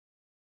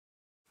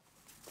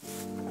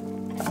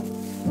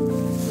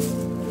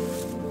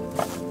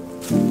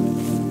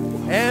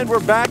And we're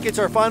back. It's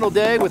our final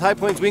day with High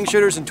Points Wing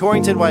Shooters in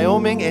Torrington,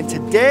 Wyoming. And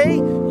today,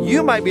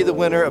 you might be the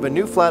winner of a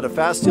new flat of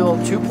Fast Steel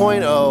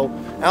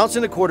 2.0 ounce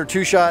and a quarter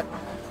 2-shot.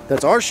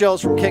 That's our shells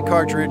from Kit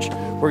Cartridge.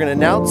 We're gonna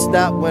announce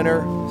that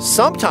winner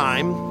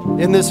sometime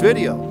in this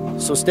video,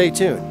 so stay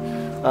tuned.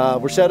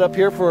 We're set up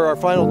here for our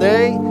final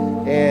day,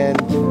 and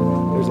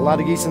there's a lot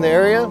of geese in the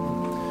area.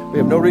 We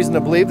have no reason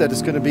to believe that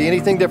it's gonna be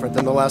anything different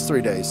than the last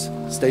 3 days.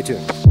 Stay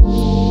tuned.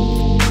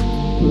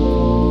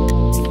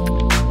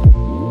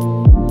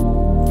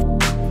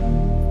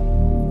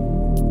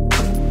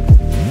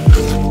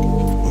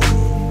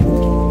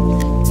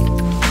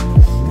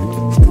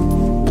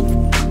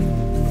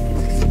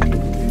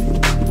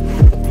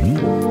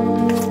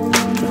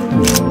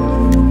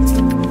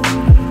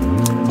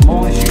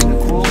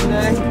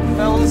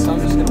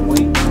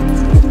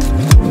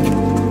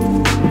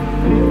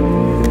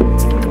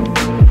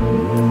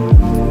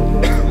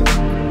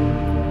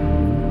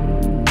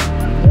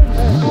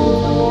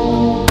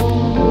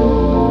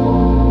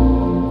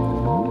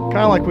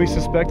 Kind of like we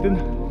suspected.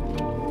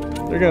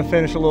 They're gonna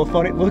finish a little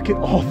funny. Look at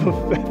all the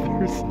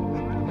feathers.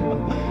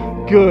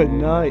 Good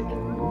night.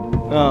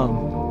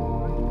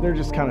 They're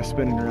just kind of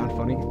spinning around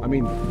funny. I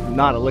mean,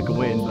 not a lick of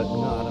wind, but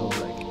no, I don't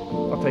think.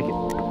 I'll take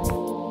it.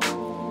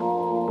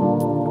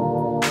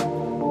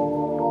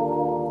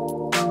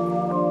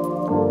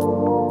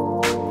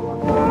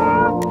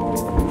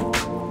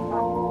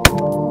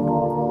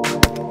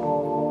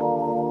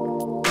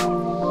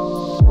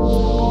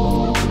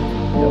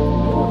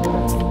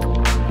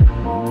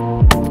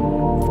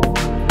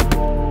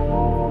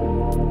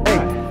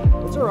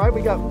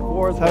 We got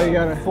four, how you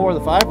gotta, 4 of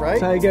the 5, right?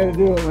 That's how you gotta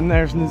do it when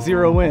there's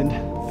zero wind.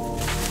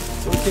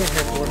 That's what we came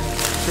here for.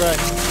 That's right.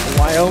 The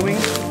Wyoming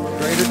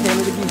Greater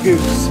Canada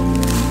Goose.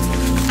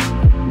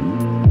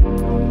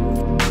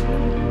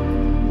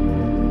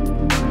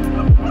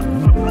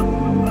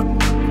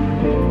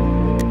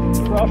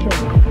 Crush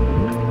them.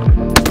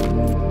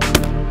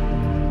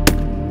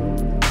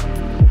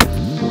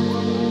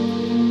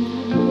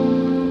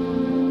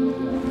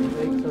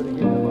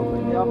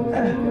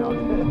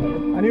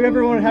 I knew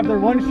everyone would have their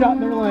one shot in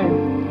their lane.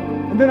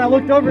 And then I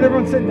looked over at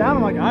everyone sitting down.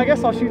 I'm like, I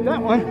guess I'll shoot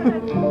that one.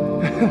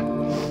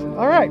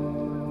 All right.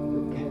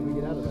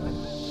 Get out of that.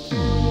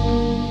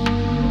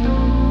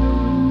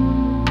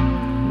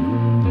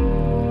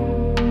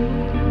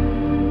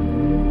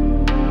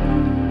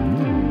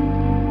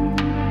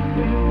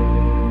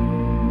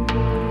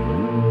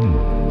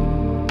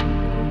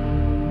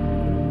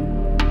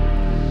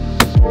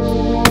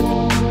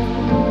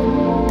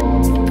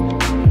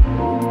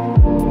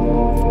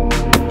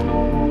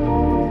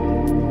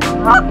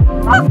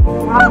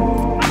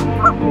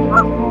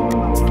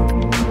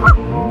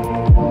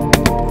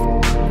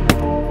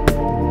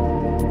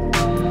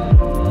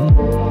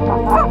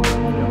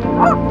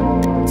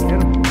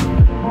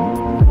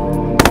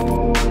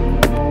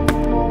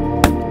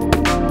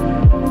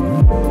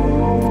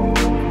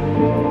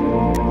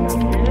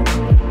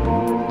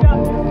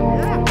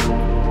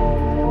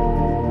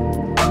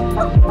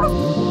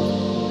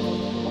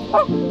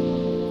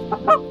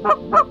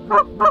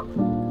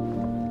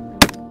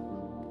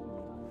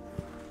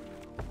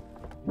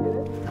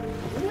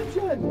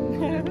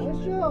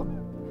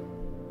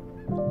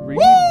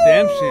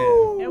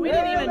 Redemption. Yeah, we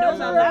didn't even know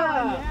about that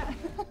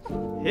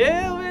one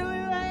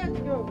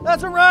yet.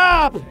 That's a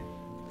wrap!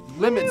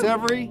 Limits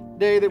every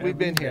day that we've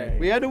been here.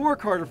 We had to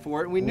work harder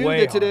for it, and we knew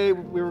that today they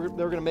were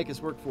going to make us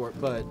work for it,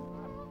 but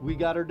we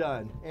got her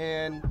done,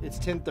 and it's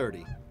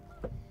 10:30.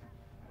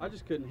 I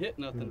just couldn't hit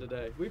nothing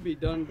today. We'd be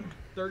done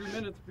 30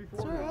 minutes before.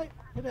 It's all right.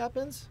 It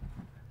happens.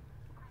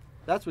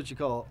 That's what you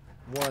call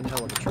one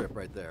hell of a trip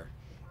right there.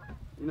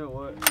 You know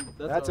what?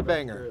 That's a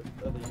banger.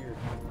 Of the year.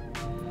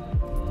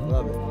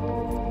 Love it.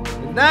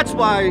 And that's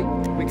why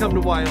we come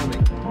to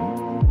Wyoming.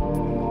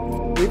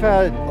 We've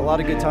had a lot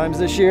of good times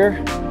this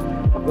year,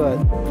 but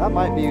that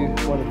might be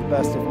one of the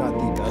best, if not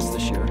the best,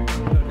 this year.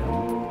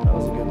 That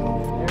was a good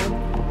one. Aaron?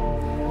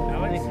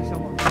 Thank you so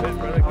much. Good,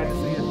 brother. Good to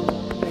see you.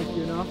 Thank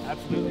you, enough.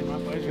 Absolutely, my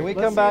pleasure. Can we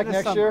come back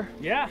next year?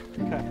 Yeah.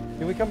 Okay.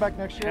 Can we come back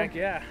next year? Heck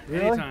yeah.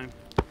 Really? Anytime.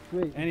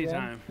 Sweet.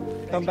 Anytime.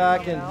 Come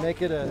back and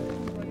make it a,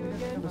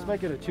 let's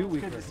make it a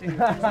 2-weeker.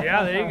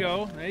 Yeah, there you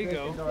go. There you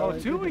go. Oh,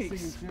 2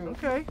 weeks.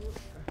 Okay.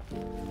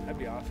 That'd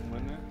be awesome,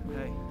 wouldn't it?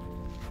 Hey. I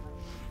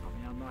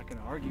mean, I'm not going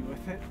to argue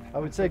with it. I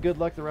would say good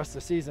luck the rest of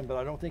the season, but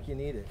I don't think you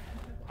need it.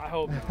 I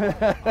hope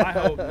not. I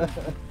hope not.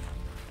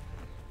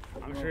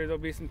 I'm sure there'll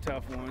be some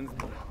tough ones,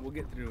 but we'll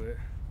get through it.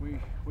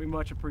 We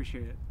much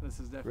appreciate it. This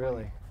is definitely.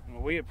 Really?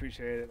 Well, we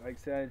appreciate it. Like I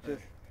said, it's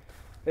just,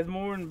 it's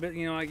more than,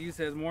 you know, like you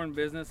said, it's more than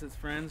business. It's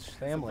friends,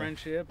 family. It's a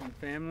friendship and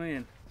family,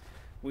 and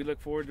we look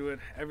forward to it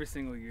every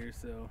single year.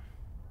 So.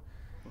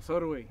 Well,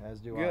 so do we. As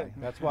do Good. I.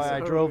 That's why So I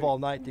do drove we. all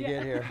night to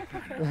get here.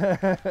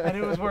 And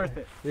it was worth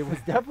it. It was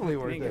definitely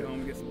worth Get it. home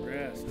and get some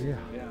rest. Yeah.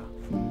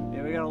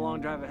 Yeah, we got a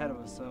long drive ahead of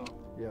us, so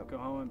Yep. go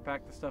home and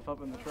pack the stuff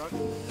up in the truck.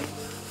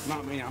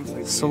 Not me. I'm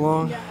sleeping. So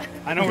long.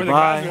 I know where the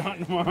Goodbye. guys are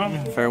hunting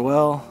tomorrow.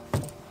 Farewell.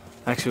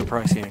 Actually, we'll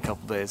probably see you in a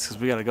couple days because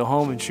we got to go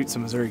home and shoot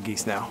some Missouri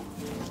geese now.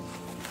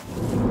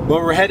 Well,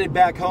 we're headed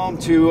back home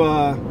to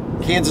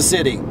Kansas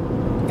City,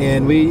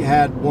 and we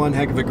had one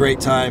heck of a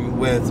great time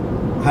with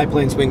High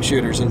Plains Wing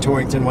Shooters in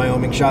Torrington,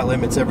 Wyoming. Shot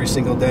limits every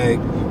single day. I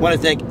want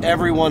to thank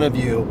every one of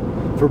you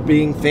for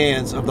being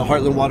fans of the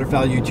Heartland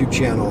Waterfowl YouTube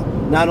channel.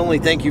 Not only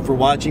thank you for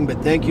watching,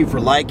 but thank you for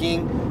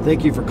liking,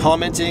 thank you for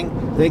commenting,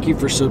 thank you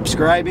for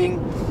subscribing.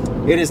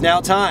 It is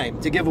now time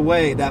to give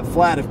away that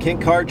flat of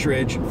Kink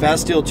cartridge,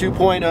 Fast Steel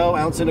 2.0, 1.25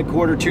 ounce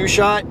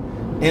 2-shot,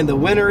 and the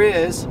winner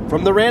is,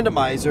 from the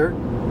randomizer,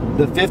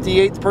 the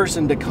 58th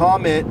person to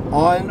comment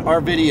on our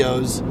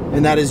videos,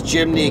 and that is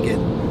Jim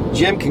Negan.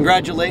 Jim,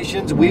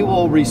 congratulations. We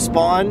will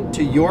respond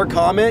to your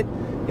comment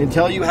and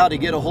tell you how to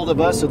get a hold of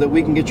us so that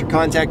we can get your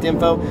contact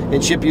info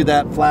and ship you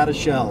that flat of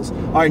shells.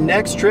 Our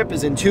next trip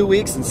is in 2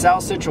 weeks in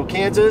South Central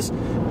Kansas.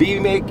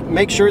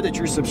 Make sure that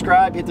you're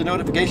subscribed, hit the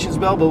notifications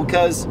bell,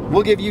 because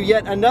we'll give you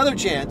yet another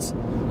chance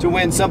to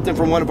win something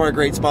from one of our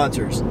great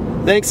sponsors.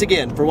 Thanks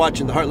again for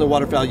watching the Heartland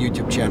Waterfowl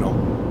YouTube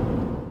channel.